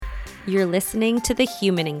You're listening to the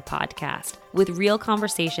Humaning Podcast with real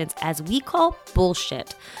conversations as we call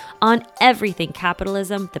bullshit on everything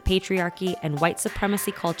capitalism, the patriarchy, and white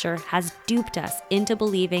supremacy culture has duped us into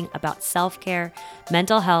believing about self-care,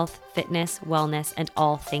 mental health, fitness, wellness, and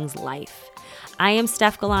all things life. I am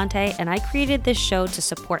Steph Galante, and I created this show to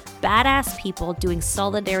support badass people doing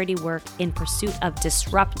solidarity work in pursuit of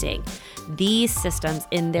disrupting these systems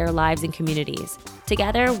in their lives and communities.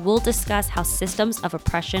 Together, we'll discuss how systems of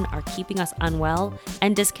oppression are keeping us unwell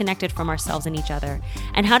and disconnected from ourselves and each other,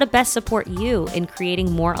 and how to best support you in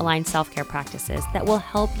creating more aligned self-care practices that will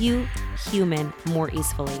help you human more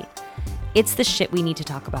easily. It's the shit we need to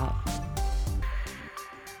talk about.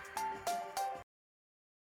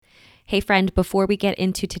 Hey friend, before we get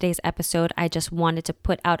into today's episode, I just wanted to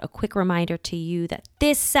put out a quick reminder to you that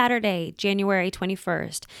this Saturday, January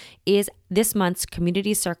 21st, is this month's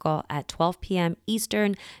Community Circle at 12 p.m.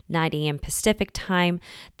 Eastern, 9 a.m. Pacific time.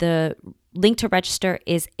 The link to register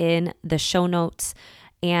is in the show notes,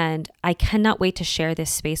 and I cannot wait to share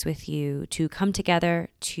this space with you, to come together,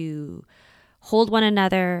 to hold one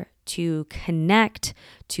another, to connect,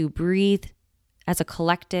 to breathe as a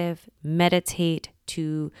collective, meditate,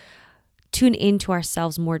 to tune into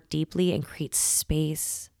ourselves more deeply and create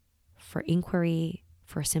space for inquiry,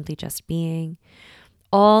 for simply just being,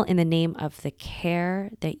 all in the name of the care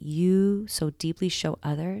that you so deeply show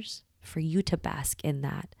others, for you to bask in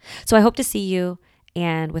that. So I hope to see you.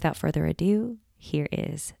 And without further ado, here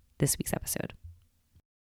is this week's episode.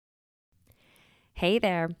 Hey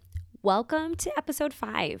there. Welcome to episode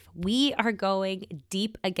 5. We are going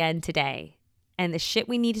deep again today. And the shit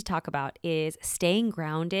we need to talk about is staying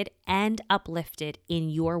grounded and uplifted in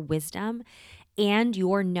your wisdom and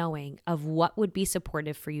your knowing of what would be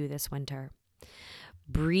supportive for you this winter.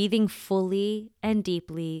 Breathing fully and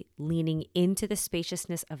deeply, leaning into the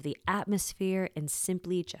spaciousness of the atmosphere and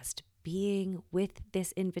simply just being with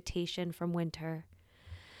this invitation from winter.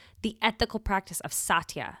 The ethical practice of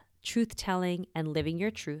satya, truth-telling and living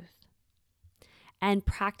your truth. And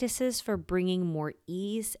practices for bringing more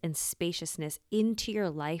ease and spaciousness into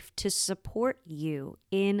your life to support you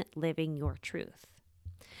in living your truth.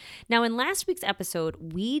 Now, in last week's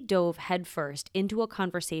episode, we dove headfirst into a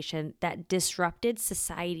conversation that disrupted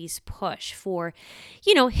society's push for,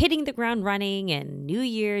 hitting the ground running and new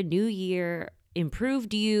year,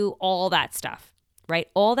 improved you, all that stuff, right?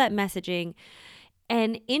 All that messaging,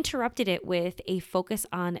 and interrupted it with a focus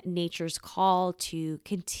on nature's call to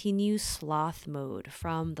continue sloth mode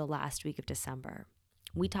from the last week of December.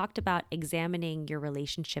 We talked about examining your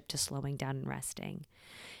relationship to slowing down and resting,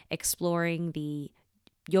 exploring the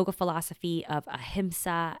yoga philosophy of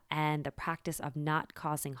ahimsa and the practice of not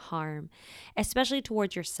causing harm, especially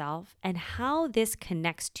towards yourself, and how this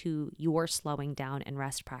connects to your slowing down and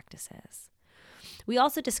rest practices. We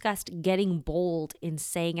also discussed getting bold in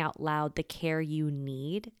saying out loud the care you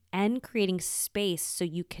need and creating space so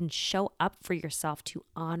you can show up for yourself to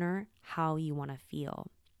honor how you want to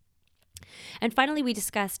feel. And finally, we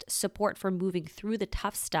discussed support for moving through the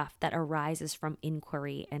tough stuff that arises from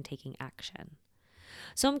inquiry and taking action.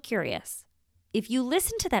 So I'm curious, if you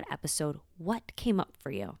listened to that episode, what came up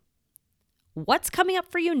for you? What's coming up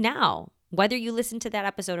for you now, whether you listened to that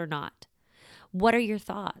episode or not? What are your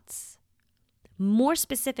thoughts? More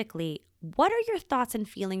specifically, what are your thoughts and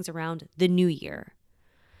feelings around the new year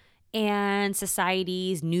and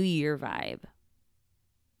society's new year vibe?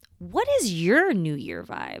 What is your new year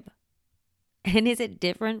vibe? And is it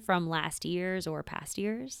different from last year's or past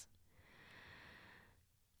years?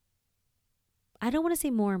 I don't want to say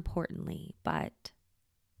more importantly, but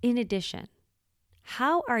in addition,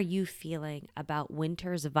 how are you feeling about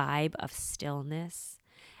winter's vibe of stillness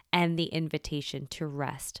and the invitation to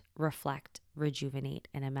rest, reflect, rejuvenate,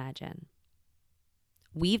 and imagine?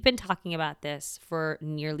 We've been talking about this for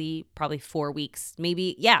nearly probably 4 weeks,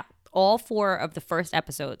 all 4 of the first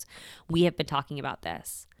episodes. We have been talking about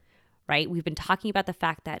this, right? We've been talking about the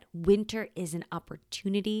fact that winter is an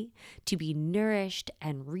opportunity to be nourished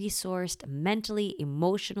and resourced mentally,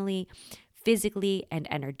 emotionally, physically, and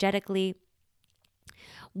energetically.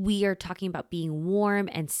 We are talking about being warm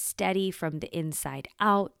and steady from the inside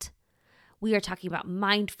out. We are talking about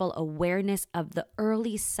mindful awareness of the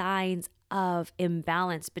early signs of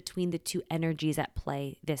imbalance between the two energies at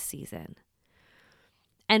play this season.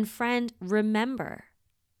 And friend, remember,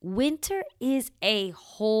 winter is a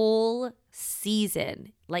whole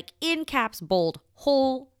season, like in caps bold,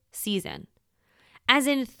 whole season. As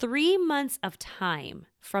in 3 months of time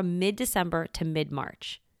from mid-December to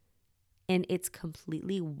mid-March. And it's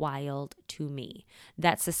completely wild to me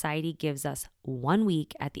that society gives us 1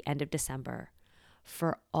 week at the end of December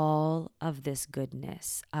for all of this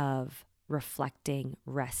goodness of reflecting,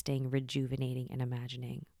 resting, rejuvenating, and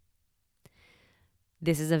imagining.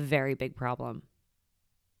 This is a very big problem.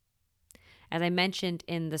 As I mentioned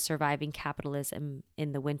in the Surviving Capitalism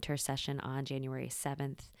in the winter session on January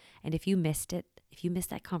 7th, and if you missed it, if you missed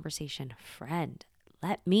that conversation, friend,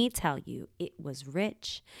 let me tell you, it was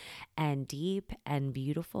rich and deep and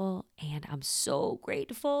beautiful, and I'm so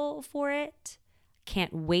grateful for it.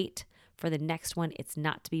 Can't wait for the next one. It's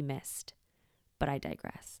not to be missed, but I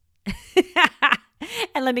digress.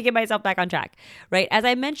 And let me get myself back on track, right? As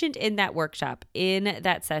I mentioned in that workshop, in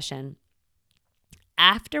that session,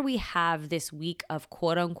 after we have this week of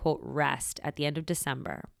quote unquote rest at the end of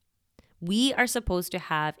December, we are supposed to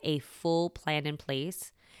have a full plan in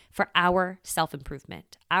place for our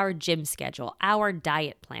self-improvement, our gym schedule, our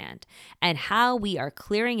diet plan, and how we are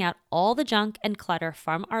clearing out all the junk and clutter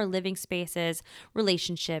from our living spaces,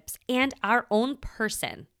 relationships, and our own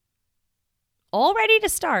person, all ready to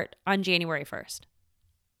start on January 1st.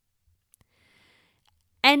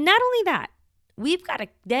 And not only that, we've got to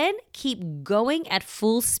then keep going at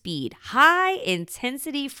full speed, high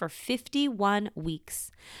intensity for 51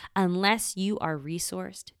 weeks, unless you are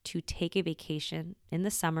resourced to take a vacation in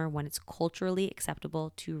the summer when it's culturally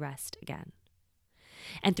acceptable to rest again.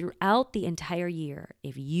 And throughout the entire year,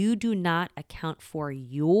 if you do not account for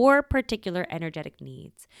your particular energetic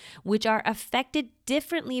needs, which are affected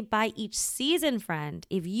differently by each season, friend,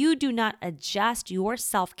 if you do not adjust your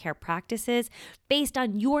self-care practices based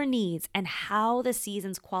on your needs and how the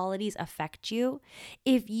season's qualities affect you,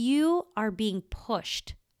 if you are being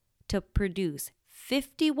pushed to produce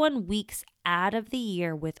 51 weeks out of the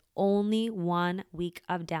year with only 1 week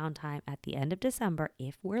of downtime at the end of December,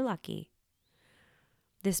 if we're lucky,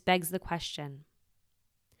 this begs the question,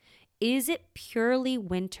 is it purely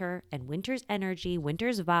winter and winter's energy,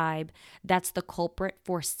 winter's vibe that's the culprit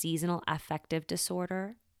for seasonal affective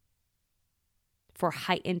disorder, for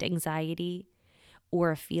heightened anxiety,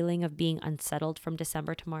 or a feeling of being unsettled from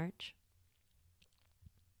December to March?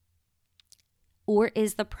 Or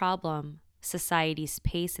is the problem society's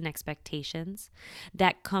pace and expectations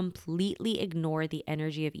that completely ignore the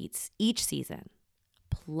energy of each season,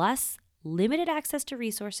 plus limited access to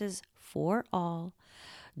resources for all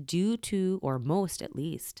due to, or most at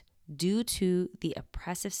least, due to the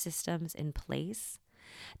oppressive systems in place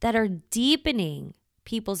that are deepening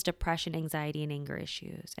people's depression, anxiety, and anger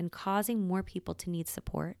issues and causing more people to need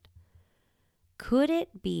support? Could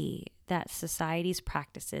it be that society's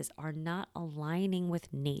practices are not aligning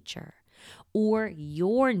with nature or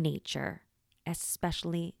your nature,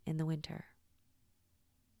 especially in the winter?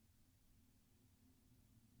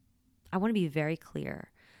 I want to be very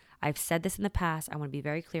clear. I've said this in the past. I want to be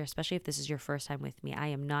very clear, especially if this is your first time with me. I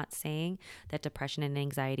am not saying that depression and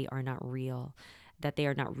anxiety are not real, that they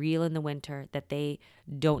are not real in the winter, that they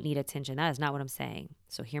don't need attention. That is not what I'm saying.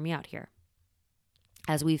 So hear me out here.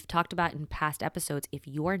 As we've talked about in past episodes, if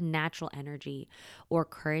your natural energy or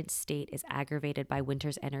current state is aggravated by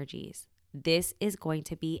winter's energies, this is going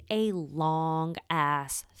to be a long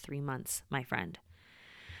ass 3 months, my friend,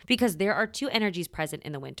 because there are two energies present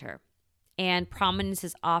in the winter. And prominence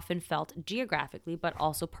is often felt geographically, but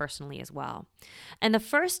also personally as well. And the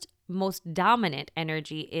first most dominant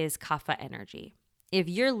energy is Kapha energy. If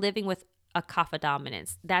you're living with a Kapha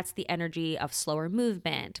dominance, that's the energy of slower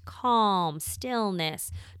movement, calm,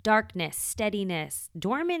 stillness, darkness, steadiness,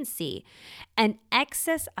 dormancy. An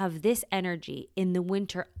excess of this energy in the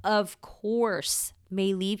winter, of course,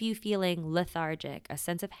 may leave you feeling lethargic, a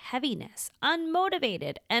sense of heaviness,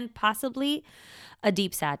 unmotivated, and possibly a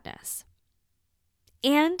deep sadness.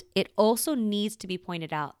 And it also needs to be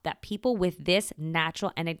pointed out that people with this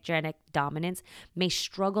natural energetic dominance may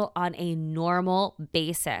struggle on a normal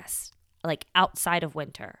basis, like outside of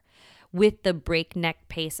winter, with the breakneck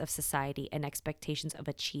pace of society and expectations of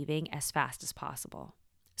achieving as fast as possible.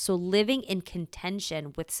 So living in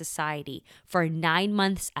contention with society for 9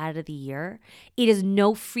 months out of the year, it is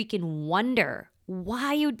no freaking wonder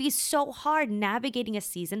why it would be so hard navigating a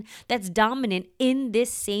season that's dominant in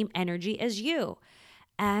this same energy as you,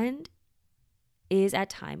 and is at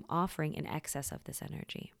time offering an excess of this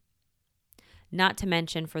energy. Not to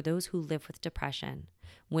mention, for those who live with depression,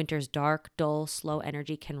 winter's dark, dull, slow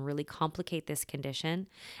energy can really complicate this condition,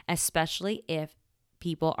 especially if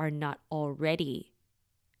people are not already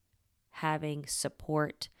having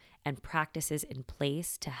support and practices in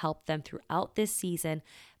place to help them throughout this season,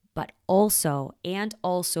 but also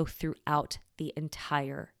throughout the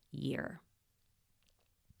entire year.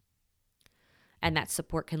 And that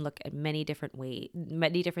support can look at many different ways,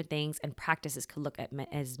 many different things, and practices can look at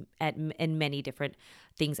in many different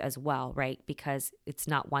things as well, right? Because it's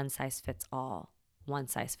not one size fits all, one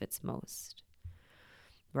size fits most,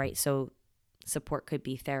 right? So support could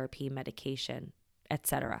be therapy, medication,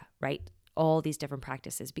 etc., right? All these different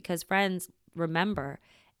practices. Because friends, remember,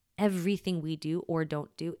 everything we do or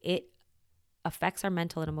don't do, it affects our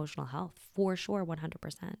mental and emotional health for sure,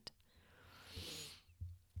 100%.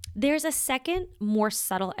 There's a second, more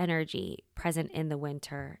subtle energy present in the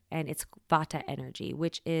winter, and it's Vata energy,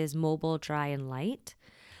 which is mobile, dry, and light.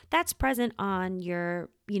 That's present on your,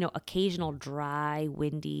 occasional dry,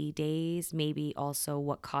 windy days, maybe also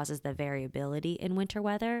what causes the variability in winter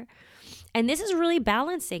weather. And this is really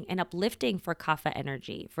balancing and uplifting for Kapha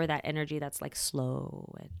energy, for that energy that's like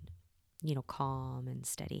slow and, calm and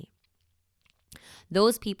steady.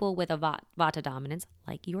 Those people with a Vata dominance,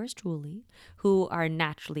 like yours truly, who are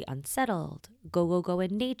naturally unsettled, go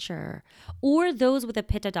in nature, or those with a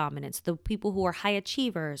Pitta dominance, the people who are high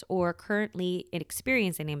achievers or currently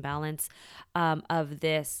experiencing an imbalance of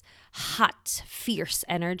this hot, fierce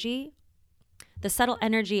energy, the subtle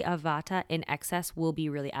energy of Vata in excess will be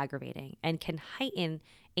really aggravating and can heighten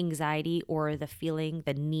anxiety or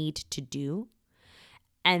the need to do,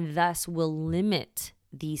 and thus will limit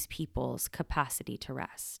these people's capacity to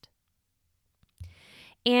rest.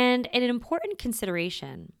 And an important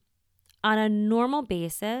consideration, on a normal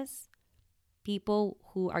basis, people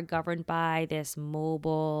who are governed by this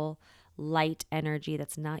mobile, light energy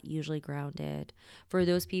that's not usually grounded, for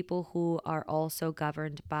those people who are also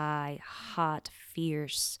governed by hot,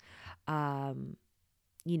 fierce,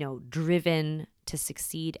 driven to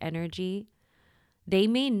succeed energy, they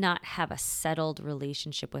may not have a settled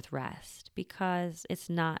relationship with rest because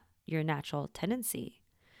it's not your natural tendency.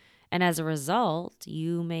 And as a result,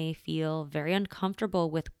 you may feel very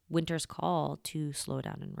uncomfortable with winter's call to slow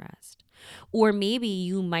down and rest. Or maybe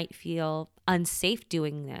you might feel unsafe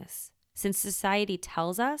doing this, since society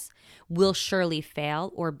tells us we'll surely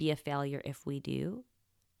fail or be a failure if we do,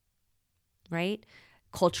 right?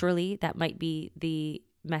 Culturally, that might be the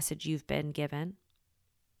message you've been given.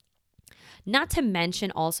 Not to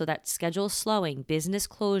mention also that schedule slowing, business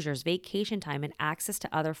closures, vacation time, and access to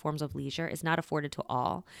other forms of leisure is not afforded to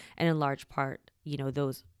all, and in large part,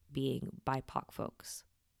 those being BIPOC folks.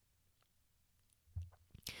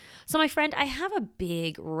 So my friend, I have a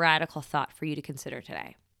big radical thought for you to consider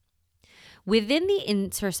today. Within the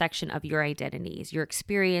intersection of your identities, your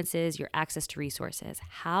experiences, your access to resources,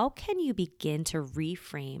 how can you begin to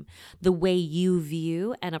reframe the way you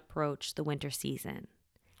view and approach the winter season?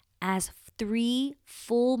 As 3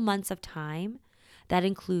 full months of time, that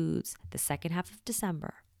includes the second half of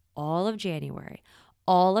December, all of January,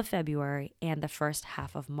 all of February, and the first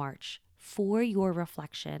half of March for your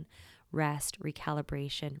reflection, rest,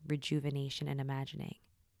 recalibration, rejuvenation, and imagining.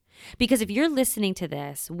 Because if you're listening to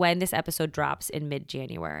this when this episode drops in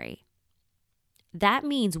mid-January, that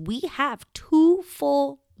means we have 2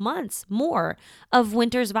 full months more of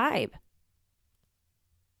winter's vibe.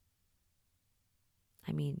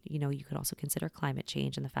 I mean, you could also consider climate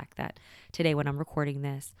change and the fact that today when I'm recording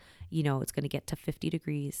this, it's going to get to 50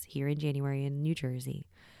 degrees here in January in New Jersey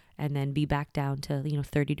and then be back down to,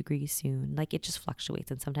 30 degrees soon. Like it just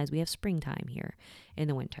fluctuates. And sometimes we have springtime here in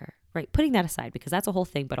the winter, right? Putting that aside because that's a whole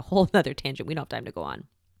thing, but a whole other tangent we don't have time to go on.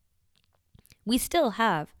 We still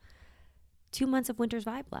have 2 months of winter's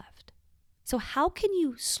vibe left. So how can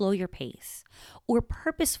you slow your pace or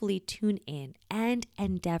purposefully tune in and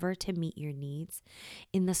endeavor to meet your needs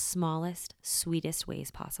in the smallest, sweetest ways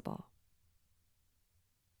possible?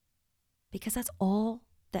 Because that's all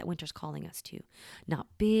that winter's calling us to. Not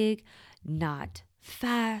big, not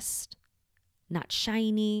fast, not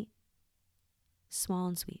shiny, small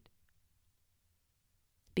and sweet.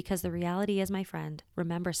 Because the reality is, my friend,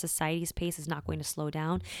 remember, society's pace is not going to slow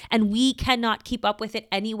down and we cannot keep up with it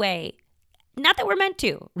anyway. Not that we're meant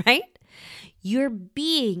to, right? Your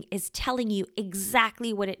being is telling you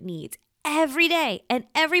exactly what it needs every day and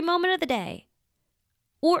every moment of the day.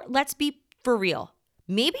 Or let's be for real.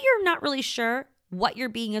 Maybe you're not really sure what your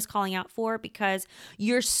being is calling out for because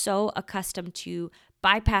you're so accustomed to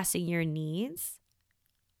bypassing your needs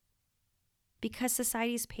because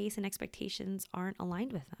society's pace and expectations aren't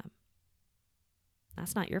aligned with them.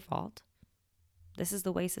 That's not your fault. This is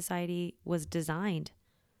the way society was designed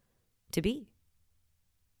to be.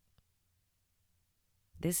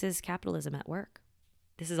 This is capitalism at work.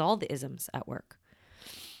 This is all the isms at work.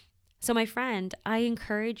 So my friend, I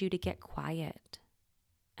encourage you to get quiet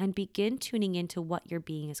and begin tuning into what your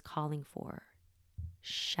being is calling for,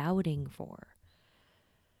 shouting for,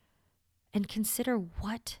 and consider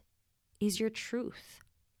what is your truth.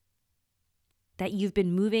 That you've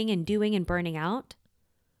been moving and doing and burning out.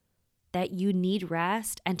 That you need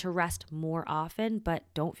rest and to rest more often, but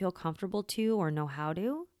don't feel comfortable to or know how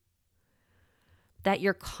to. That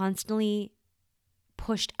you're constantly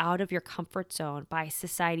pushed out of your comfort zone by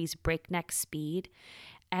society's breakneck speed.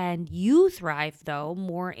 And you thrive, though,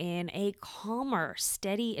 more in a calmer,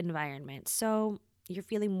 steady environment. So you're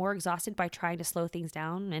feeling more exhausted by trying to slow things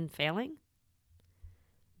down and failing?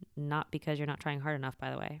 Not because you're not trying hard enough,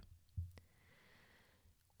 by the way.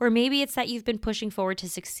 Or maybe it's that you've been pushing forward to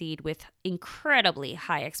succeed with incredibly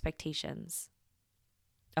high expectations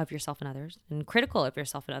of yourself and others, and critical of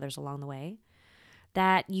yourself and others along the way.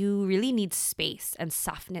 That you really need space and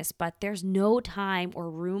softness, but there's no time or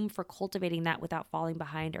room for cultivating that without falling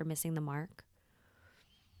behind or missing the mark.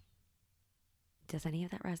 Does any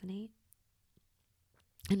of that resonate?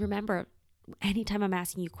 And remember, anytime I'm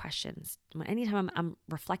asking you questions, anytime I'm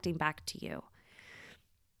reflecting back to you,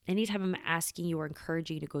 anytime I'm asking you or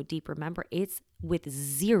encouraging you to go deep, remember, it's with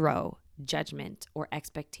zero judgment or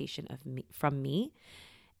expectation from me.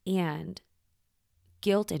 And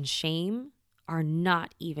guilt and shame are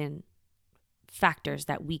not even factors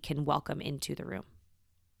that we can welcome into the room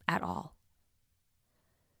at all.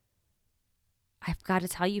 I've got to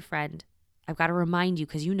tell you, friend, I've got to remind you,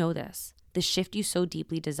 because you know this, the shift you so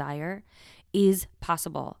deeply desire is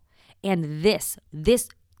possible. And this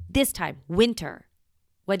time, winter,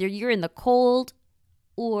 whether you're in the cold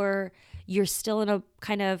or you're still in a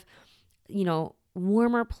kind of,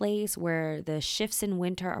 warmer place where the shifts in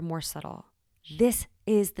winter are more subtle, this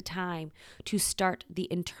is the time to start the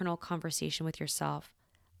internal conversation with yourself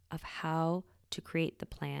of how to create the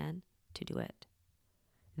plan to do it.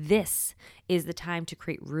 This is the time to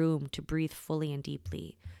create room to breathe fully and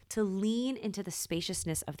deeply, to lean into the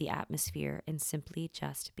spaciousness of the atmosphere and simply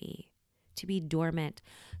just be, to be dormant,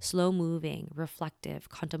 slow moving, reflective,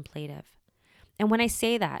 contemplative. And when I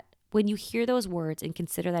say that, when you hear those words and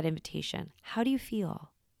consider that invitation, how do you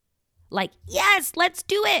feel? Like, yes, let's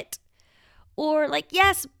do it. Or like,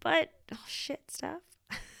 yes, but shit stuff.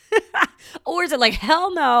 Or is it like,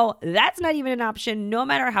 hell no, that's not even an option, no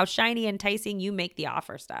matter how shiny and enticing you make the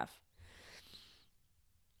offer stuff?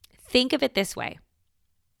 Think of it this way.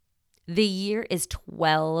 The year is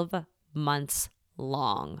 12 months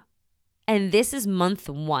long. And this is month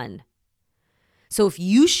 1. So if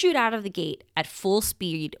you shoot out of the gate at full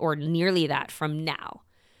speed or nearly that from now,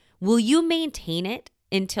 will you maintain it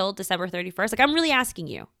until December 31st? Like, I'm really asking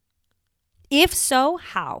you. If so,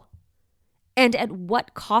 how? And at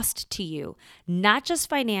what cost to you? Not just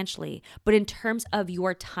financially, but in terms of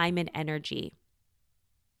your time and energy.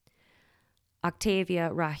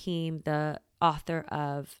 Octavia Rahim, the author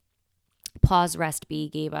of Pause, Rest, Be,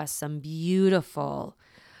 gave us some beautiful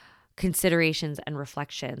considerations and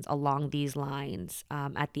reflections along these lines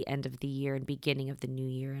at the end of the year and beginning of the new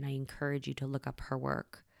year. And I encourage you to look up her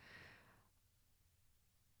work.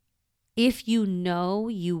 If you know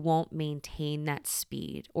you won't maintain that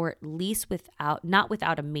speed, or at least not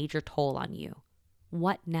without a major toll on you,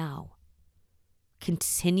 what now?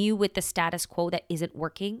 Continue with the status quo that isn't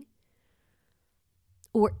working?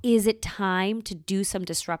 Or is it time to do some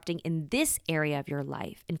disrupting in this area of your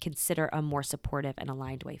life and consider a more supportive and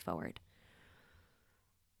aligned way forward?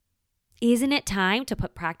 Isn't it time to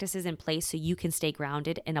put practices in place so you can stay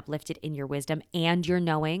grounded and uplifted in your wisdom and your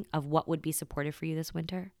knowing of what would be supportive for you this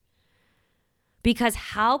winter? Because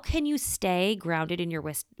how can you stay grounded in your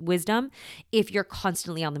wisdom if you're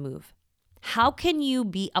constantly on the move? How can you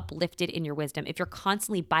be uplifted in your wisdom if you're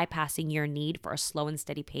constantly bypassing your need for a slow and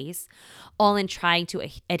steady pace, all in trying to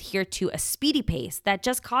adhere to a speedy pace that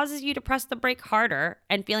just causes you to press the brake harder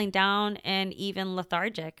and feeling down and even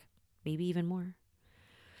lethargic, maybe even more?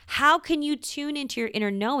 How can you tune into your inner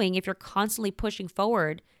knowing if you're constantly pushing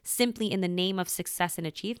forward simply in the name of success and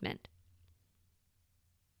achievement?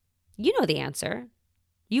 You know the answer.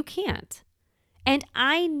 You can't. And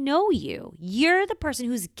I know you. You're the person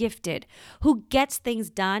who's gifted, who gets things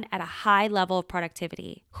done at a high level of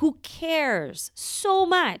productivity, who cares so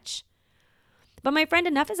much. But my friend,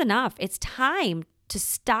 enough is enough. It's time to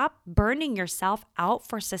stop burning yourself out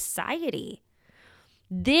for society.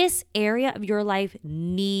 This area of your life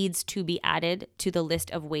needs to be added to the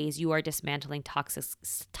list of ways you are dismantling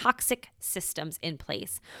toxic systems in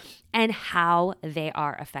place and how they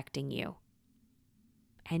are affecting you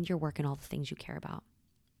and your work and all the things you care about.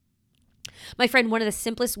 My friend, one of the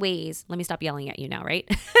simplest ways, let me stop yelling at you now, right?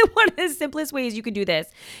 One of the simplest ways you can do this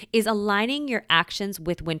is aligning your actions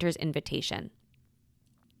with winter's invitation.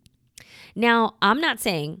 Now, I'm not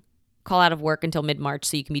saying call out of work until mid-March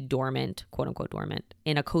so you can be dormant, quote unquote dormant,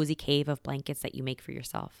 in a cozy cave of blankets that you make for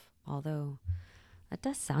yourself. Although that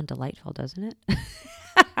does sound delightful, doesn't it?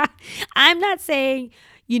 I'm not saying,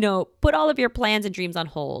 put all of your plans and dreams on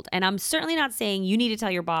hold. And I'm certainly not saying you need to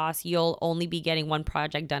tell your boss you'll only be getting one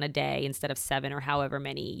project done a day instead of 7 or however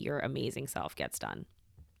many your amazing self gets done.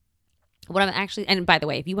 What I'm actually, and by the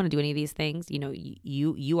way, if you want to do any of these things,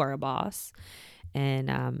 you are a boss,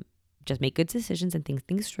 and just make good decisions and think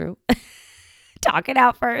things through. Talk it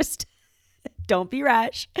out first. Don't be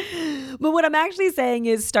rash. But what I'm actually saying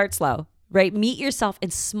is start slow, right? Meet yourself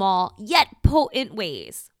in small yet potent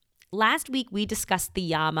ways. Last week, we discussed the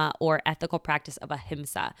yama, or ethical practice of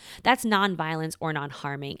ahimsa. That's nonviolence or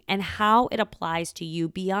non-harming, and how it applies to you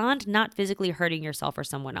beyond not physically hurting yourself or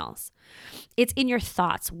someone else. It's in your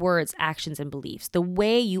thoughts, words, actions, and beliefs, the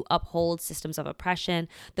way you uphold systems of oppression,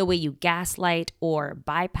 the way you gaslight or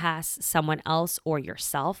bypass someone else or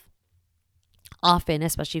yourself. Often,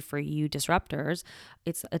 especially for you disruptors,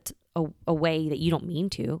 it's a way that you don't mean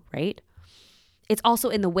to, right? It's also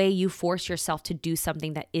in the way you force yourself to do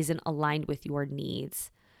something that isn't aligned with your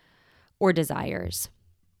needs or desires.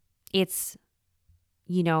 It's,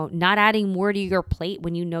 not adding more to your plate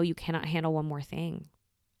when you know you cannot handle one more thing.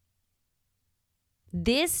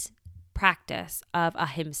 This practice of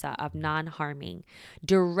ahimsa, of non-harming,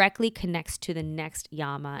 directly connects to the next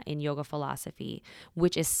yama in yoga philosophy,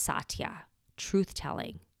 which is satya,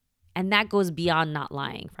 truth-telling. And that goes beyond not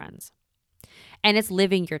lying, friends. And it's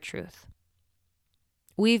living your truth.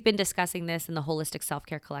 We've been discussing this in the Holistic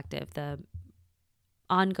Self-Care Collective, the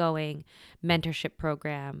ongoing mentorship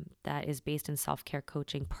program that is based in self-care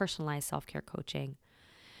coaching, personalized self-care coaching.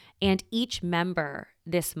 And each member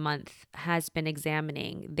this month has been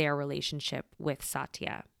examining their relationship with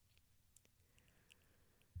Satya.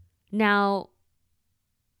 Now,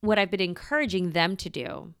 what I've been encouraging them to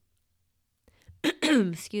do,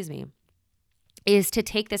 excuse me, is to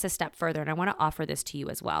take this a step further. And I want to offer this to you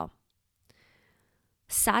as well.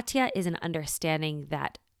 Satya is an understanding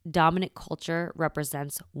that dominant culture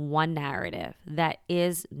represents one narrative that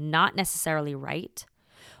is not necessarily right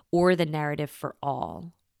or the narrative for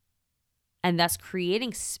all, and thus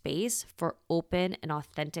creating space for open and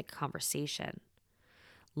authentic conversation,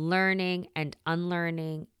 learning and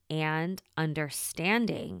unlearning and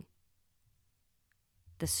understanding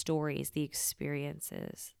the stories, the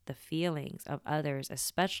experiences, the feelings of others,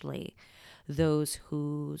 especially those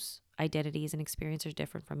whose identities and experiences are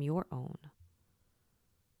different from your own.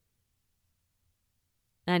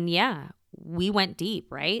 And yeah, we went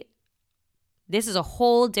deep, right? This is a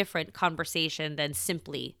whole different conversation than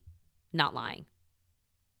simply not lying.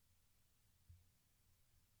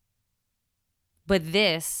 But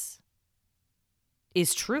this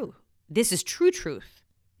is true. This is true truth,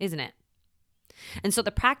 isn't it? And so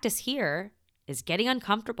the practice here is getting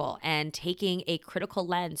uncomfortable and taking a critical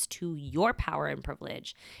lens to your power and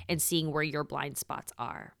privilege and seeing where your blind spots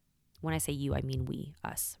are. When I say you, I mean we,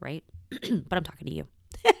 us, right? But I'm talking to you.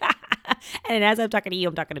 And as I'm talking to you,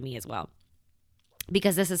 I'm talking to me as well.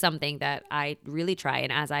 Because this is something that I really try.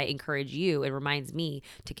 And as I encourage you, it reminds me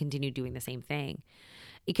to continue doing the same thing.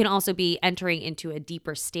 It can also be entering into a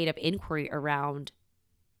deeper state of inquiry around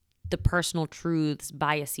the personal truths,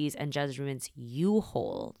 biases, and judgments you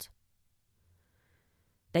hold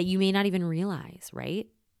that you may not even realize, right?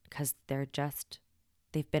 Because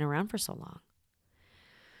they've been around for so long.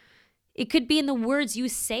 It could be in the words you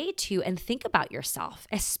say to and think about yourself,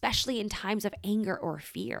 especially in times of anger or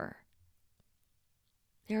fear.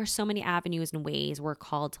 There are so many avenues and ways we're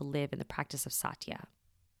called to live in the practice of Satya.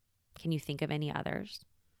 Can you think of any others?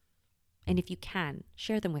 And if you can,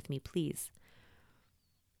 share them with me, please.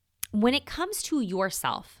 When it comes to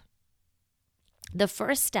yourself, the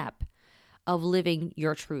first step of living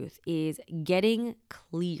your truth is getting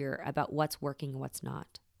clear about what's working and what's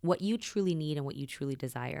not, what you truly need and what you truly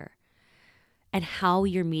desire, and how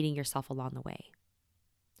you're meeting yourself along the way.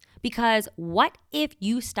 Because what if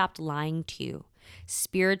you stopped lying to you,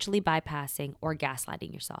 spiritually bypassing or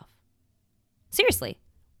gaslighting yourself? Seriously,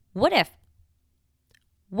 what if?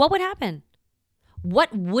 What would happen?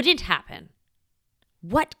 What wouldn't happen?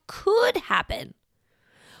 What could happen?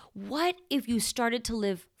 What if you started to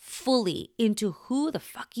live fully into who the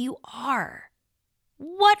fuck you are?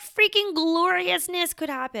 What freaking gloriousness could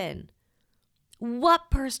happen? What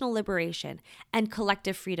personal liberation and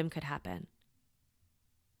collective freedom could happen?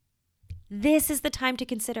 This is the time to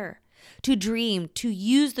consider, to dream, to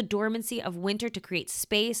use the dormancy of winter to create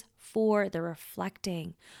space for the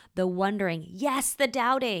reflecting, the wondering, yes, the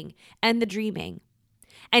doubting, and the dreaming.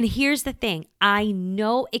 And here's the thing. I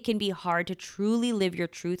know it can be hard to truly live your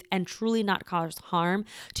truth and truly not cause harm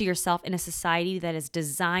to yourself in a society that is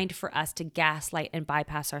designed for us to gaslight and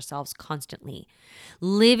bypass ourselves constantly.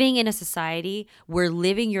 Living in a society where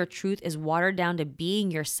living your truth is watered down to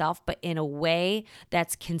being yourself, but in a way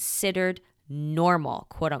that's considered normal,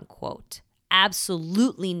 quote unquote.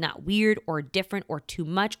 Absolutely not weird or different or too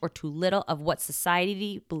much or too little of what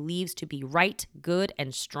society believes to be right, good,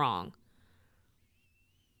 and strong.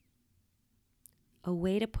 A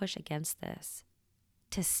way to push against this,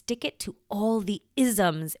 to stick it to all the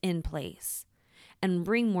isms in place and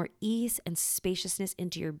bring more ease and spaciousness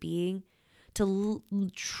into your being, to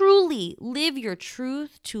truly live your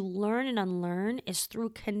truth, to learn and unlearn, is through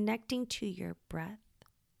connecting to your breath,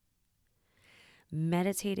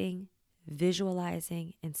 meditating,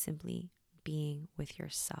 visualizing, and simply being with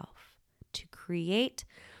yourself to create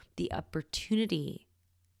the opportunity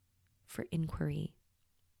for inquiry,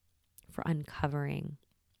 for uncovering,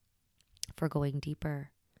 for going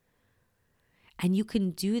deeper. And you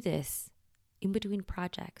can do this in between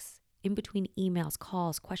projects, in between emails,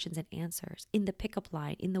 calls, questions, and answers, in the pickup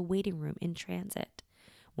line, in the waiting room, in transit,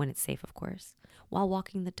 when it's safe, of course, while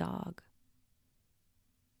walking the dog.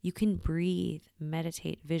 You can breathe,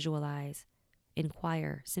 meditate, visualize,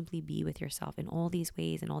 inquire, simply be with yourself in all these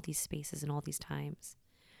ways, in all these spaces, in all these times.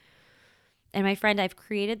 And my friend, I've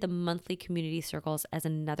created the monthly community circles as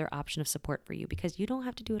another option of support for you because you don't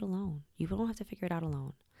have to do it alone. You don't have to figure it out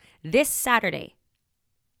alone. This Saturday,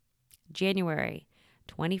 January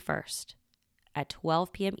 21st at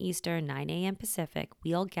 12 p.m. Eastern, 9 a.m. Pacific,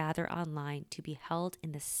 we'll gather online to be held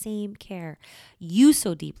in the same care you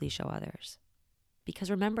so deeply show others.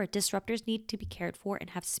 Because remember, disruptors need to be cared for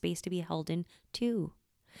and have space to be held in too.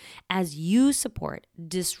 As you support,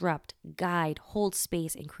 disrupt, guide, hold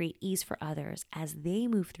space, and create ease for others as they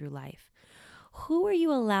move through life, who are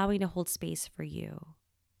you allowing to hold space for you?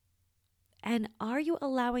 And are you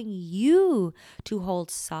allowing you to hold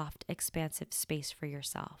soft, expansive space for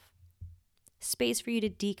yourself? Space for you to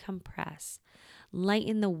decompress,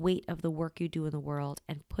 lighten the weight of the work you do in the world,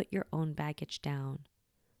 and put your own baggage down,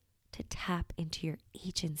 to tap into your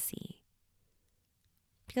agency.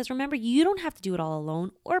 Because remember, you don't have to do it all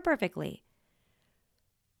alone or perfectly.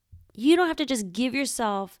 You don't have to just give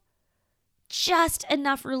yourself just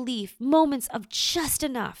enough relief, moments of just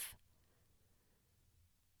enough.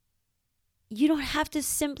 You don't have to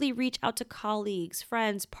simply reach out to colleagues,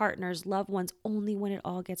 friends, partners, loved ones only when it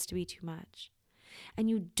all gets to be too much. And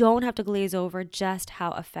you don't have to glaze over just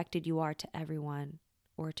how affected you are to everyone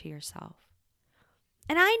or to yourself.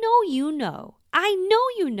 And I know you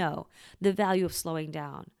know the value of slowing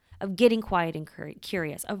down, of getting quiet and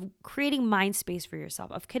curious, of creating mind space for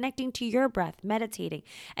yourself, of connecting to your breath, meditating,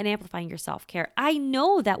 and amplifying your self-care. I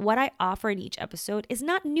know that what I offer in each episode is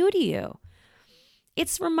not new to you.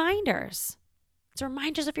 It's reminders. It's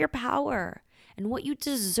reminders of your power and what you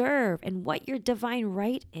deserve and what your divine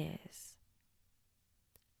right is.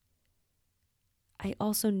 I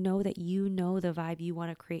also know that you know the vibe you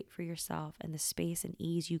want to create for yourself, and the space and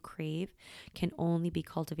ease you crave can only be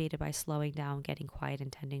cultivated by slowing down, getting quiet,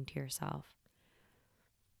 and tending to yourself.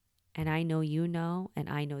 And I know you know, and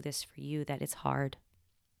I know this for you, that it's hard.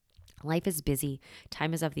 Life is busy.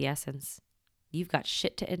 Time is of the essence. You've got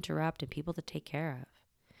shit to interrupt and people to take care of.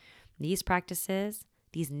 These practices,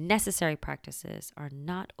 these necessary practices, are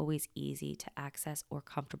not always easy to access or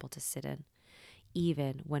comfortable to sit in,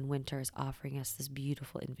 even when winter is offering us this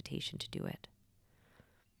beautiful invitation to do it.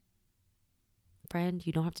 Friend,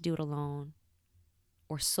 you don't have to do it alone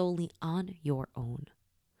or solely on your own.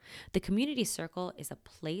 The community circle is a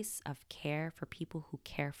place of care for people who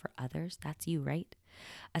care for others. That's you, right?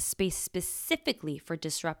 A space specifically for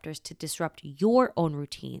disruptors to disrupt your own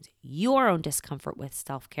routines, your own discomfort with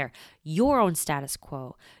self-care, your own status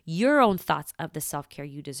quo, your own thoughts of the self-care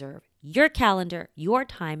you deserve, your calendar, your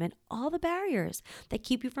time, and all the barriers that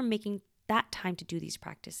keep you from making that time to do these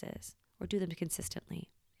practices or do them consistently.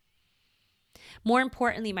 More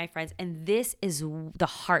importantly, my friends, and this is the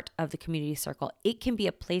heart of the community circle, it can be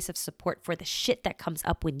a place of support for the shit that comes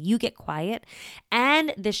up when you get quiet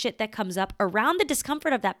and the shit that comes up around the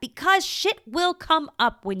discomfort of that, because shit will come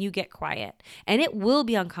up when you get quiet and it will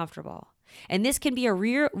be uncomfortable. And this can be a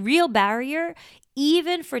real barrier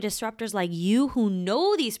even for disruptors like you who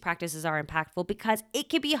know these practices are impactful, because it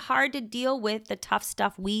can be hard to deal with the tough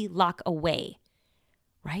stuff we lock away,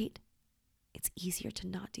 right? It's easier to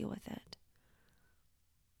not deal with it.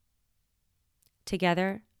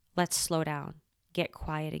 Together, let's slow down, get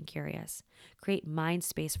quiet and curious, create mind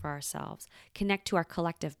space for ourselves, connect to our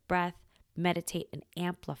collective breath, meditate, and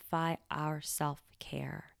amplify our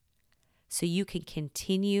self-care. so you can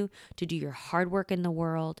continue to do your hard work in the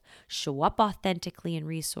world, show up authentically and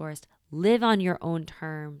resourced, live on your own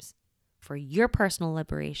terms for your personal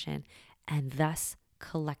liberation and thus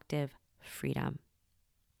collective freedom.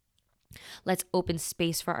 Let's open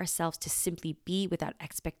space for ourselves to simply be without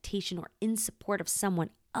expectation or in support of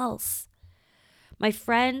someone else. My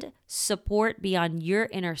friend, support beyond your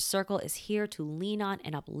inner circle is here to lean on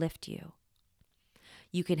and uplift you.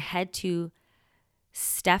 You can head to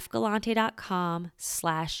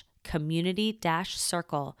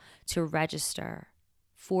stephgalante.com/community-circle to register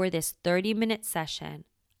for this 30-minute session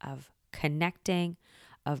of connecting,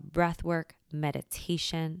 of breathwork,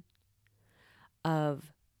 meditation,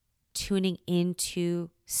 of tuning into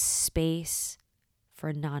space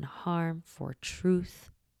for non-harm, for truth.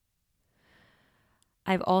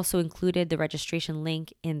 I've also included the registration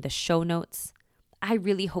link in the show notes. I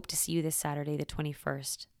really hope to see you this Saturday, the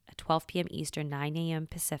 21st, at 12 p.m. Eastern, 9 a.m.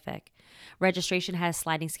 Pacific. Registration has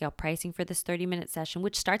sliding scale pricing for this 30-minute session,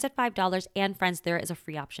 which starts at $5. And friends, there is a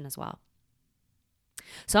free option as well.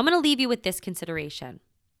 So I'm going to leave you with this consideration.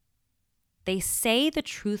 They say the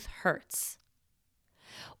truth hurts.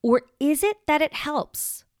 Or is it that it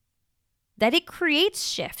helps? That it creates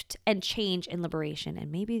shift and change and liberation?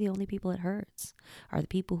 And maybe the only people it hurts are the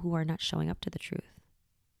people who are not showing up to the truth,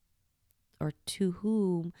 or to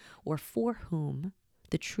whom or for whom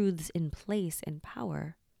the truths in place and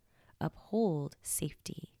power uphold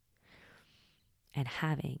safety and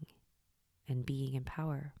having and being in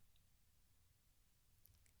power.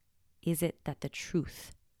 Is it that the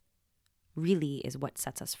truth really is what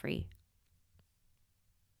sets us free?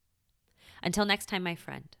 Until next time, my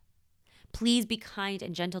friend, please be kind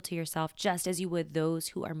and gentle to yourself just as you would those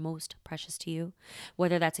who are most precious to you,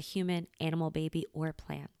 whether that's a human, animal, baby, or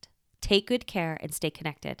plant. Take good care and stay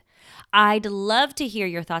connected. I'd love to hear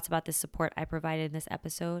your thoughts about the support I provided in this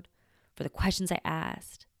episode, for the questions I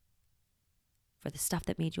asked, for the stuff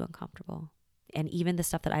that made you uncomfortable, and even the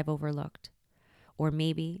stuff that I've overlooked. Or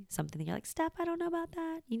maybe something that you're like, Steph, I don't know about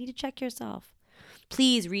that. You need to check yourself.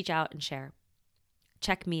 Please reach out and share.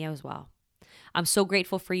 Check me as well. I'm so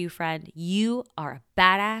grateful for you, friend. You are a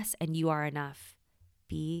badass and you are enough.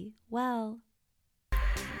 Be well.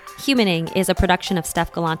 Humaning is a production of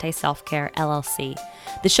Steph Galante Self-Care, LLC.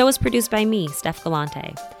 The show is produced by me, Steph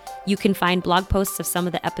Galante. You can find blog posts of some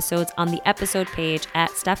of the episodes on the episode page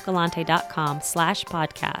at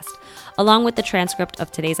stephgalante.com/podcast, along with the transcript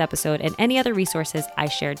of today's episode and any other resources I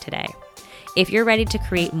shared today. If you're ready to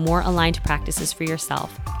create more aligned practices for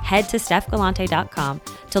yourself, head to stephgalante.com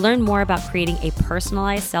to learn more about creating a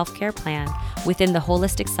personalized self-care plan within the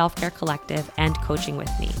Holistic Self-Care Collective and coaching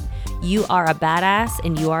with me. You are a badass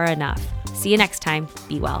and you are enough. See you next time.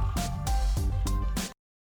 Be well.